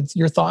this up with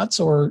your thoughts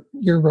or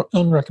your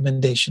own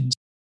recommendations?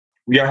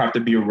 We all have to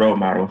be a role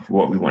model for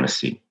what we want to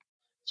see.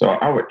 So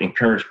I would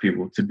encourage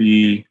people to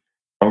be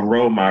a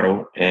role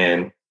model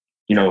and,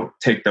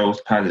 take those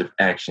positive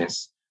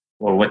actions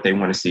for what they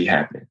want to see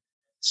happen.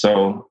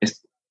 So it's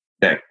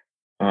that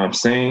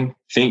saying,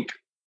 think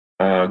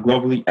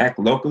globally, act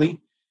locally.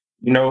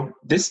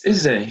 This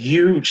is a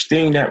huge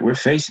thing that we're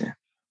facing.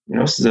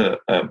 This is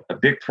a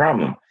big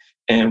problem.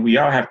 And we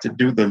all have to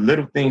do the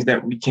little things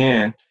that we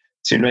can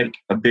to make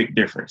a big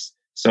difference.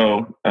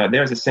 So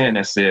there's a saying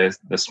that says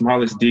the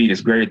smallest deed is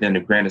greater than the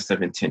grandest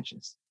of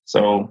intentions.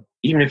 So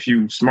even if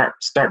you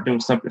start doing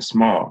something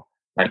small,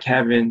 like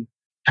having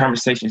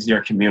conversations in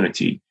your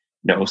community,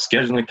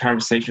 scheduling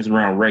conversations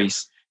around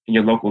race in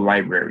your local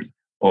library,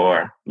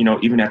 or,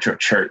 even at your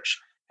church,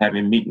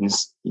 having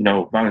meetings,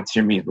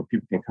 volunteer meetings where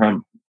people can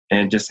come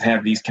and just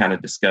have these kind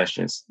of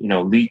discussions,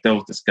 lead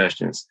those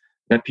discussions,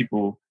 let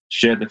people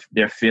share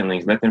their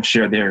feelings, let them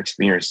share their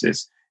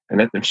experiences, and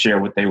let them share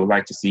what they would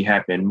like to see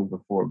happen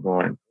moving forward,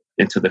 going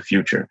into the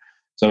future.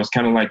 So it's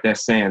kind of like that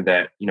saying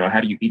that,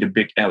 how do you eat a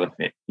big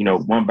elephant?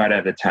 One bite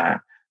at a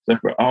time. So if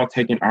we're all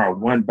taking our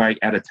one bite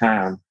at a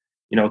time,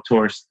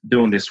 towards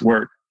doing this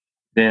work,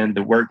 then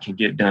the work can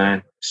get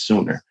done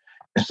sooner.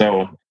 And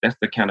so that's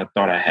the kind of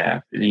thought I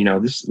have.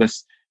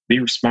 Let's be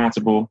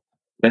responsible.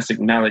 Let's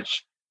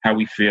acknowledge how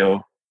we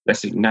feel.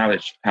 Let's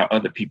acknowledge how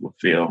other people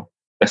feel.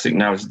 Let's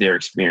acknowledge their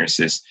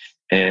experiences.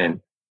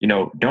 And,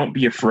 don't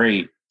be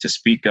afraid to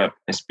speak up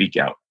and speak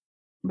out.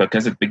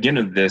 Because at the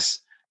beginning of this,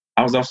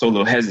 I was also a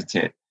little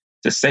hesitant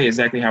to say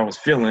exactly how I was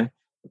feeling,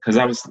 because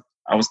I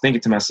was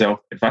thinking to myself,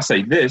 if I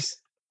say this,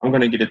 I'm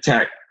going to get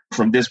attacked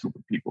from this group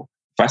of people.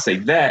 If I say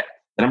that,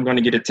 then I'm going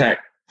to get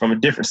attacked from a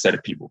different set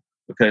of people,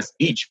 because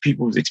each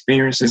people's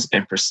experiences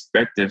and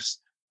perspectives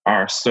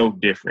are so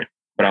different.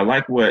 But I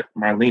like what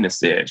Marlena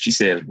said. She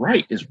says,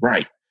 right is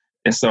right.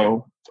 And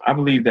so I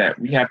believe that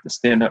we have to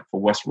stand up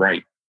for what's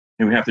right,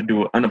 and we have to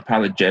do it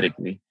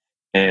unapologetically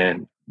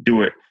and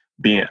do it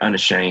being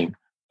unashamed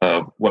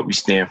of what we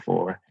stand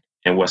for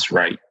and what's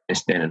right and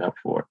standing up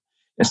for it.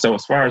 And so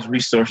as far as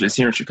resources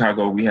here in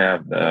Chicago, we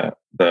have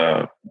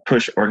the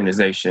PUSH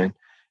organization.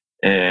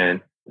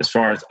 And as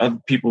far as other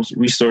people's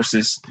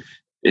resources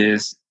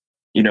is,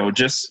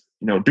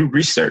 do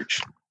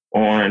research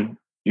on,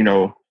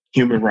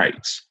 human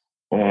rights,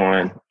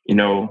 on,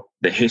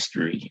 the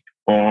history,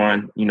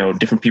 on,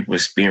 different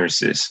people's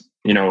experiences,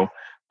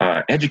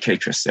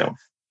 educate yourself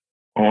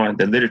on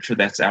the literature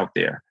that's out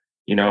there.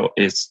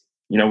 It's,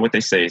 what they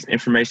say is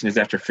information is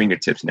at your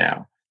fingertips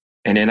now.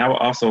 And then I would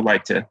also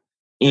like to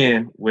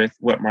end with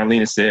what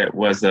Marlena said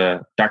was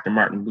Dr.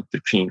 Martin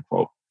Luther King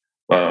quote.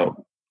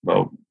 Well,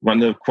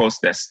 one of the quotes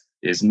that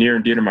is near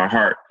and dear to my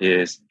heart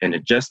is, an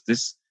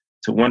injustice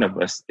to one of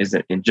us is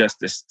an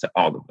injustice to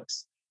all of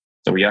us.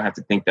 So we all have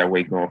to think that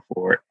way going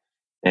forward,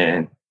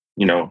 and,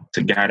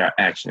 to guide our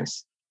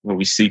actions when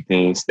we see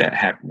things that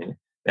happening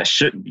that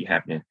shouldn't be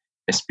happening,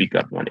 and speak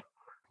up on it.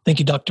 Thank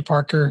you, Dr.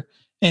 Parker.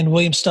 And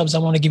William Stubbs, I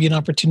want to give you an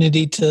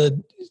opportunity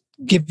to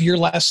give your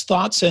last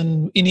thoughts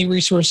and any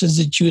resources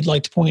that you would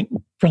like to point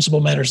Principal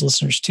Matters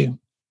listeners to.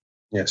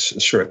 Yes,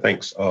 sure.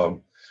 Thanks.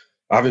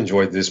 I've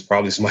enjoyed this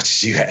probably as much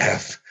as you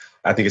have.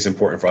 I think it's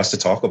important for us to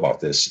talk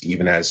about this,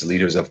 even as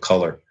leaders of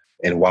color.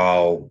 And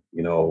while,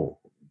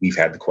 we've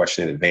had the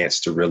question in advance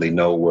to really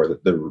know where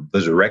the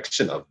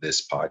direction of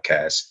this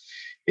podcast,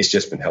 it's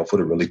just been helpful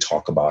to really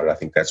talk about it. I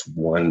think that's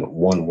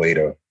one way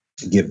to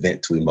give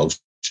vent to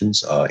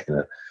emotions in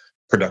a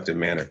productive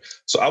manner.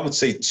 So I would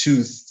say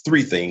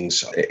three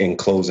things in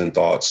closing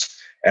thoughts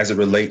as it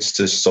relates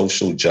to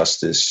social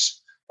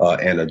justice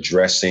and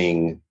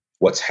addressing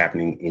what's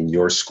happening in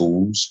your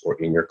schools or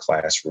in your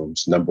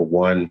classrooms. Number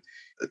one,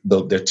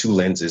 there are two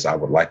lenses I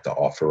would like to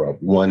offer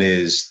up. One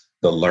is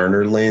the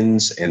learner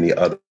lens, and the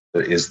other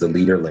is the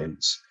leader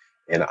lens.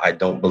 And I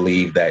don't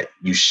believe that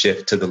you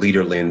shift to the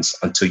leader lens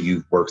until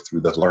you work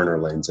through the learner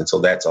lens. And so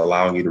that's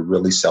allowing you to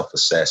really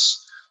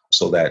self-assess,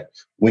 so that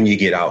when you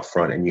get out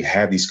front and you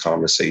have these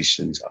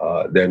conversations,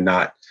 they're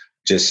not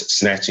just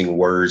snatching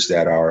words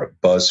that are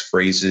buzz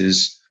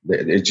phrases.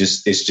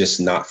 It's just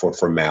not for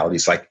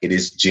formalities. Like, it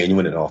is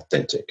genuine and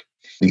authentic.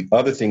 The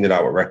other thing that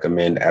I would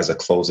recommend as a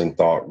closing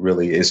thought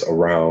really is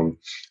around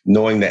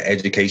knowing that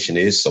education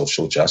is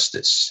social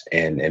justice.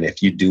 And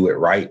if you do it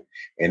right,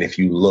 and if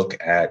you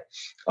look at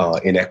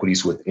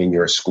inequities within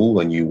your school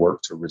and you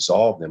work to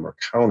resolve them or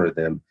counter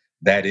them,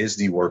 that is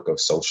the work of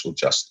social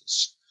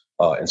justice.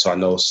 And so I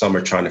know some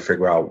are trying to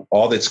figure out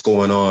all that's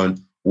going on.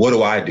 What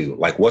do I do?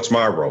 Like, what's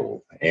my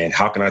role? And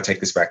how can I take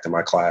this back to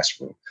my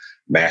classroom?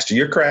 master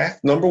your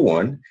craft, number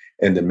one,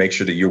 and then make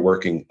sure that you're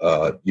working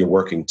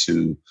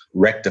to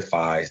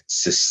rectify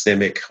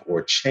systemic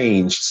or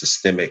change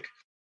systemic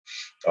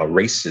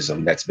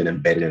racism that's been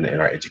embedded in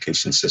our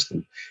education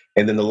system.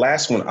 And then the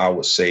last one I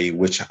would say,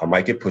 which I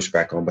might get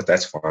pushback on, but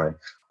that's fine.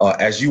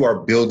 As you are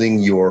building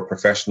your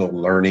professional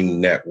learning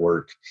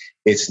network,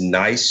 it's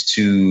nice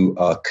to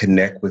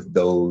connect with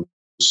those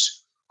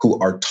who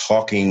are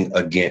talking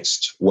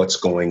against what's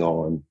going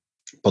on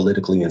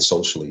politically and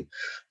socially.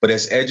 But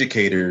as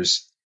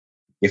educators,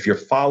 if you're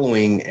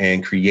following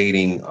and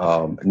creating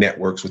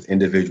networks with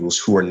individuals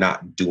who are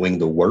not doing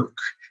the work,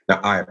 now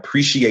I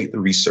appreciate the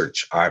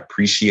research, I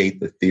appreciate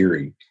the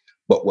theory,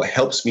 but what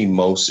helps me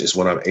most is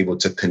when I'm able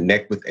to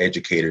connect with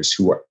educators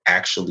who are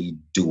actually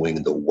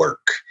doing the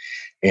work.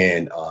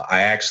 And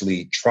I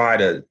actually try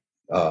to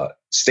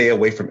stay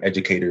away from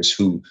educators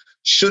who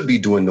should be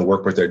doing the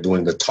work, but they're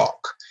doing the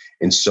talk.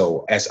 And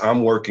so as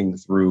I'm working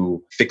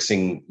through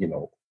fixing,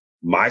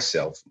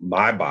 myself,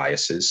 my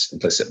biases,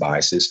 implicit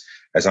biases,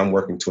 as I'm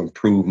working to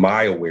improve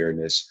my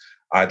awareness,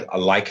 I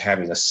like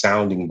having a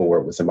sounding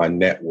board within my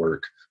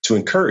network to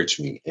encourage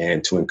me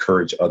and to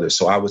encourage others.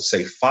 So I would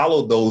say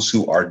follow those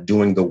who are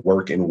doing the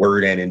work in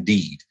word and in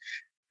deed.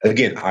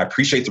 Again, I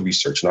appreciate the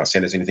research. I'm not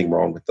saying there's anything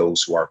wrong with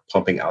those who are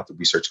pumping out the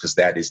research because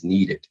that is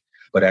needed.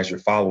 But as you're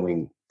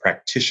following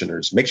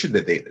practitioners, make sure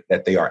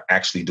that they are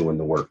actually doing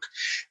the work.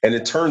 And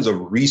in terms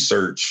of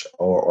research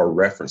or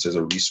references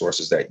or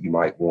resources that you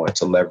might want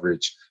to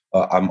leverage,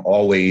 I'm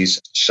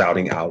always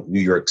shouting out New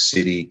York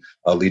City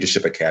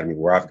Leadership Academy,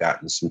 where I've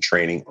gotten some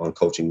training on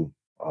coaching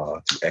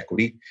through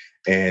equity.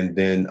 And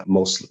then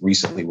most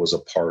recently was a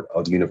part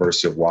of the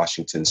University of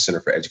Washington Center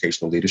for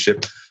Educational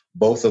Leadership.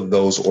 Both of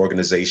those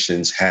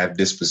organizations have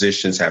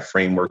dispositions, have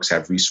frameworks,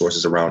 have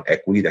resources around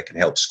equity that can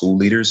help school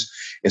leaders.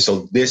 And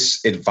so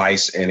this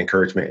advice and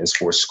encouragement is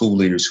for school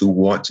leaders who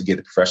want to get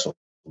the professional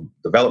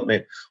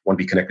development, want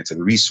to be connected to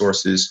the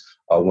resources,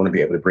 want to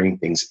be able to bring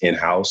things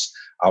in-house.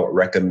 I would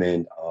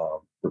recommend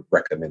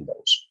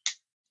those.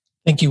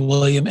 Thank you,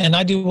 William. And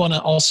I do want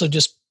to also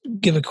just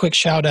give a quick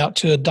shout out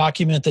to a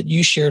document that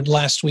you shared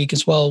last week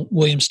as well,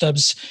 William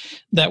Stubbs,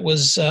 that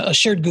was a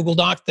shared Google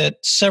Doc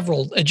that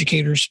several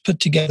educators put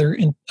together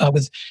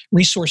with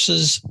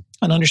resources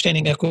on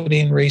understanding equity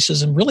and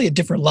racism, really at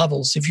different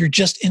levels. If you're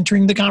just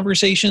entering the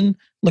conversation,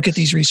 look at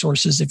these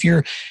resources. If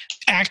you're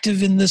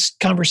active in this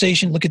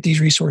conversation, look at these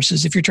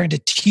resources. If you're trying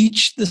to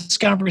teach this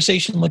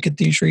conversation, look at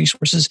these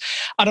resources.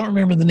 I don't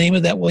remember the name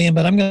of that, William,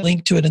 but I'm going to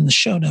link to it in the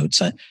show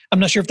notes. I'm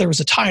not sure if there was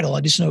a title.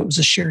 I just know it was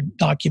a shared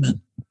document.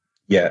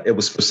 Yeah, it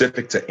was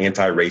specific to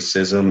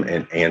anti-racism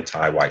and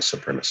anti-white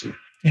supremacy.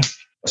 Yeah.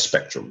 A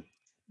spectrum.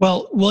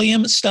 Well,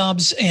 William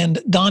Stubbs and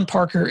Don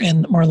Parker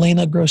and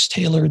Marlena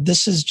Gross-Taylor,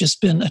 this has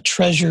just been a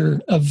treasure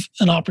of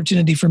an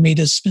opportunity for me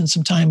to spend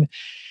some time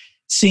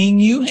seeing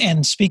you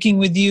and speaking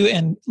with you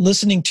and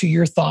listening to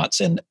your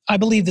thoughts. And I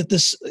believe that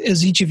this,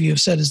 as each of you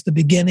have said, is the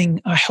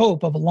beginning, I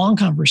hope, of a long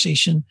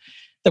conversation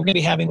that we're going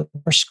to be having with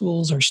our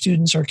schools, our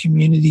students, our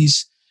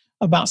communities,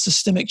 about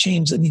systemic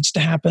change that needs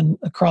to happen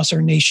across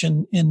our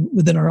nation and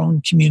within our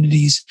own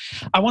communities.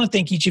 I want to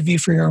thank each of you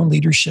for your own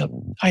leadership.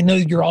 I know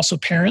you're also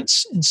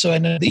parents, and so I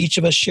know that each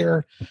of us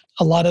share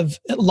a lot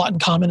in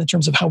common in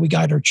terms of how we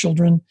guide our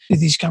children through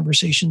these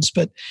conversations.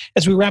 But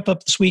as we wrap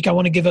up this week, I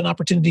want to give an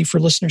opportunity for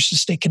listeners to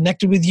stay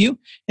connected with you.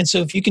 And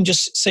so if you can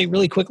just say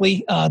really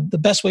quickly, the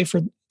best way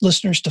for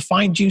listeners to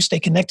find you, stay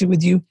connected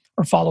with you,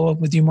 or follow up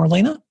with you,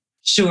 Marlena?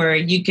 Sure.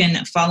 You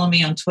can follow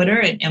me on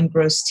Twitter at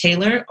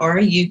mgross-taylor, or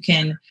you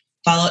can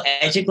follow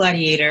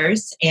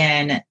EduGladiators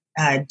and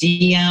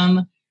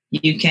DM.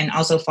 You can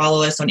also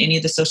follow us on any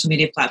of the social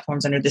media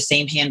platforms under the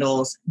same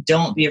handles.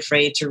 Don't be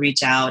afraid to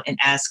reach out and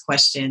ask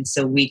questions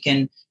so we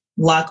can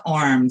lock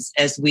arms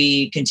as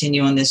we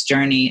continue on this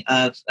journey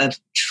of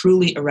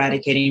truly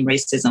eradicating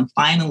racism.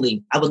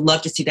 Finally, I would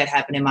love to see that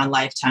happen in my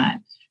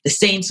lifetime. The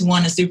Saints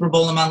won a Super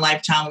Bowl in my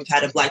lifetime. We've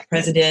had a Black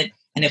president.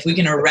 And if we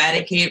can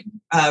eradicate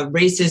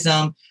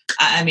racism,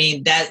 I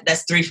mean,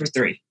 that's 3 for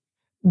 3.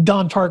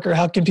 Don Parker,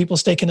 how can people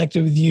stay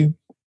connected with you?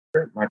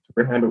 My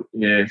Twitter handle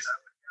is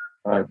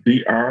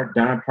Dr.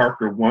 Don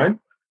Parker 1,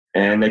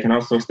 and they can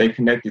also stay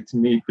connected to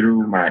me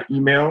through my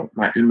email.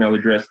 My email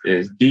address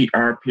is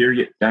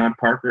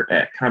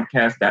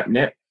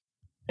dr.donparker@comcast.net.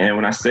 And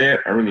when I say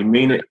it, I really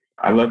mean it.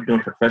 I love doing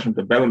professional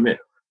development.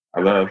 I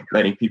love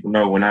letting people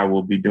know when I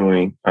will be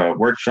doing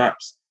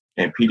workshops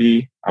and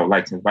PD. I would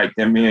like to invite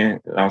them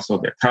in, and also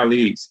their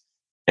colleagues.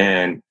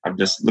 And I'm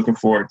just looking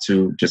forward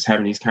to just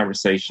having these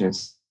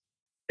conversations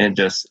and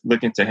just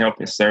looking to help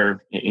and serve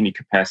in any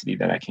capacity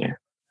that I can.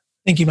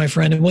 Thank you, my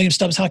friend. And William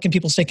Stubbs, how can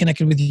people stay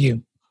connected with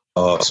you?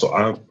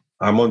 So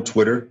I'm on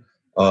Twitter.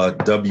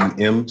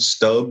 WM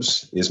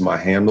Stubbs is my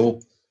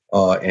handle.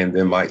 And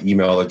then my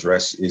email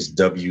address is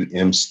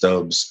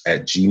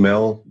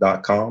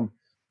wmstubbs@gmail.com.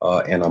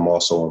 And I'm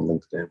also on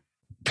LinkedIn.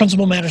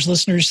 Principal Matters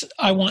listeners,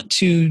 I want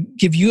to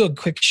give you a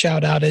quick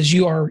shout out as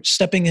you are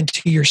stepping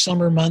into your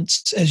summer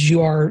months, as you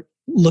are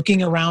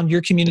looking around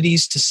your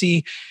communities to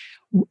see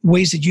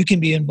ways that you can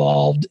be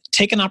involved.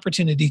 Take an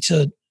opportunity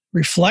to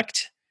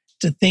reflect,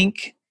 to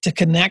think, to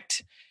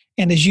connect.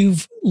 And as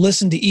you've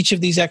listened to each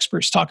of these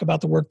experts talk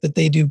about the work that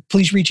they do,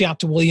 please reach out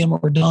to William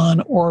or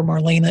Don or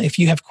Marlena if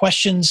you have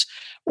questions,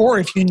 or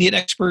if you need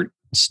experts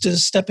to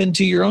step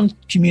into your own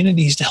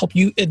communities to help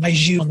you,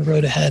 advise you on the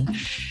road ahead.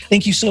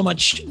 Thank you so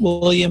much,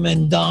 William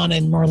and Don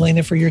and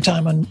Marlena, for your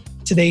time on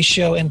today's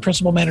show. And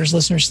Principal Matters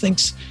listeners,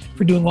 thanks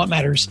for doing what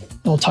matters. And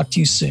we'll talk to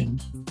you soon.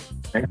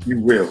 Thank you,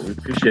 Will. We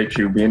appreciate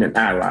you being an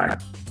ally.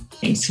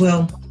 Thanks,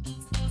 Will.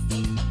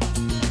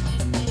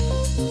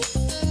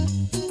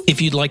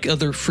 If you'd like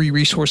other free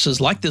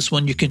resources like this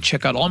one, you can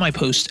check out all my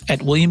posts at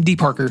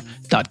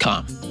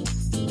williamdparker.com.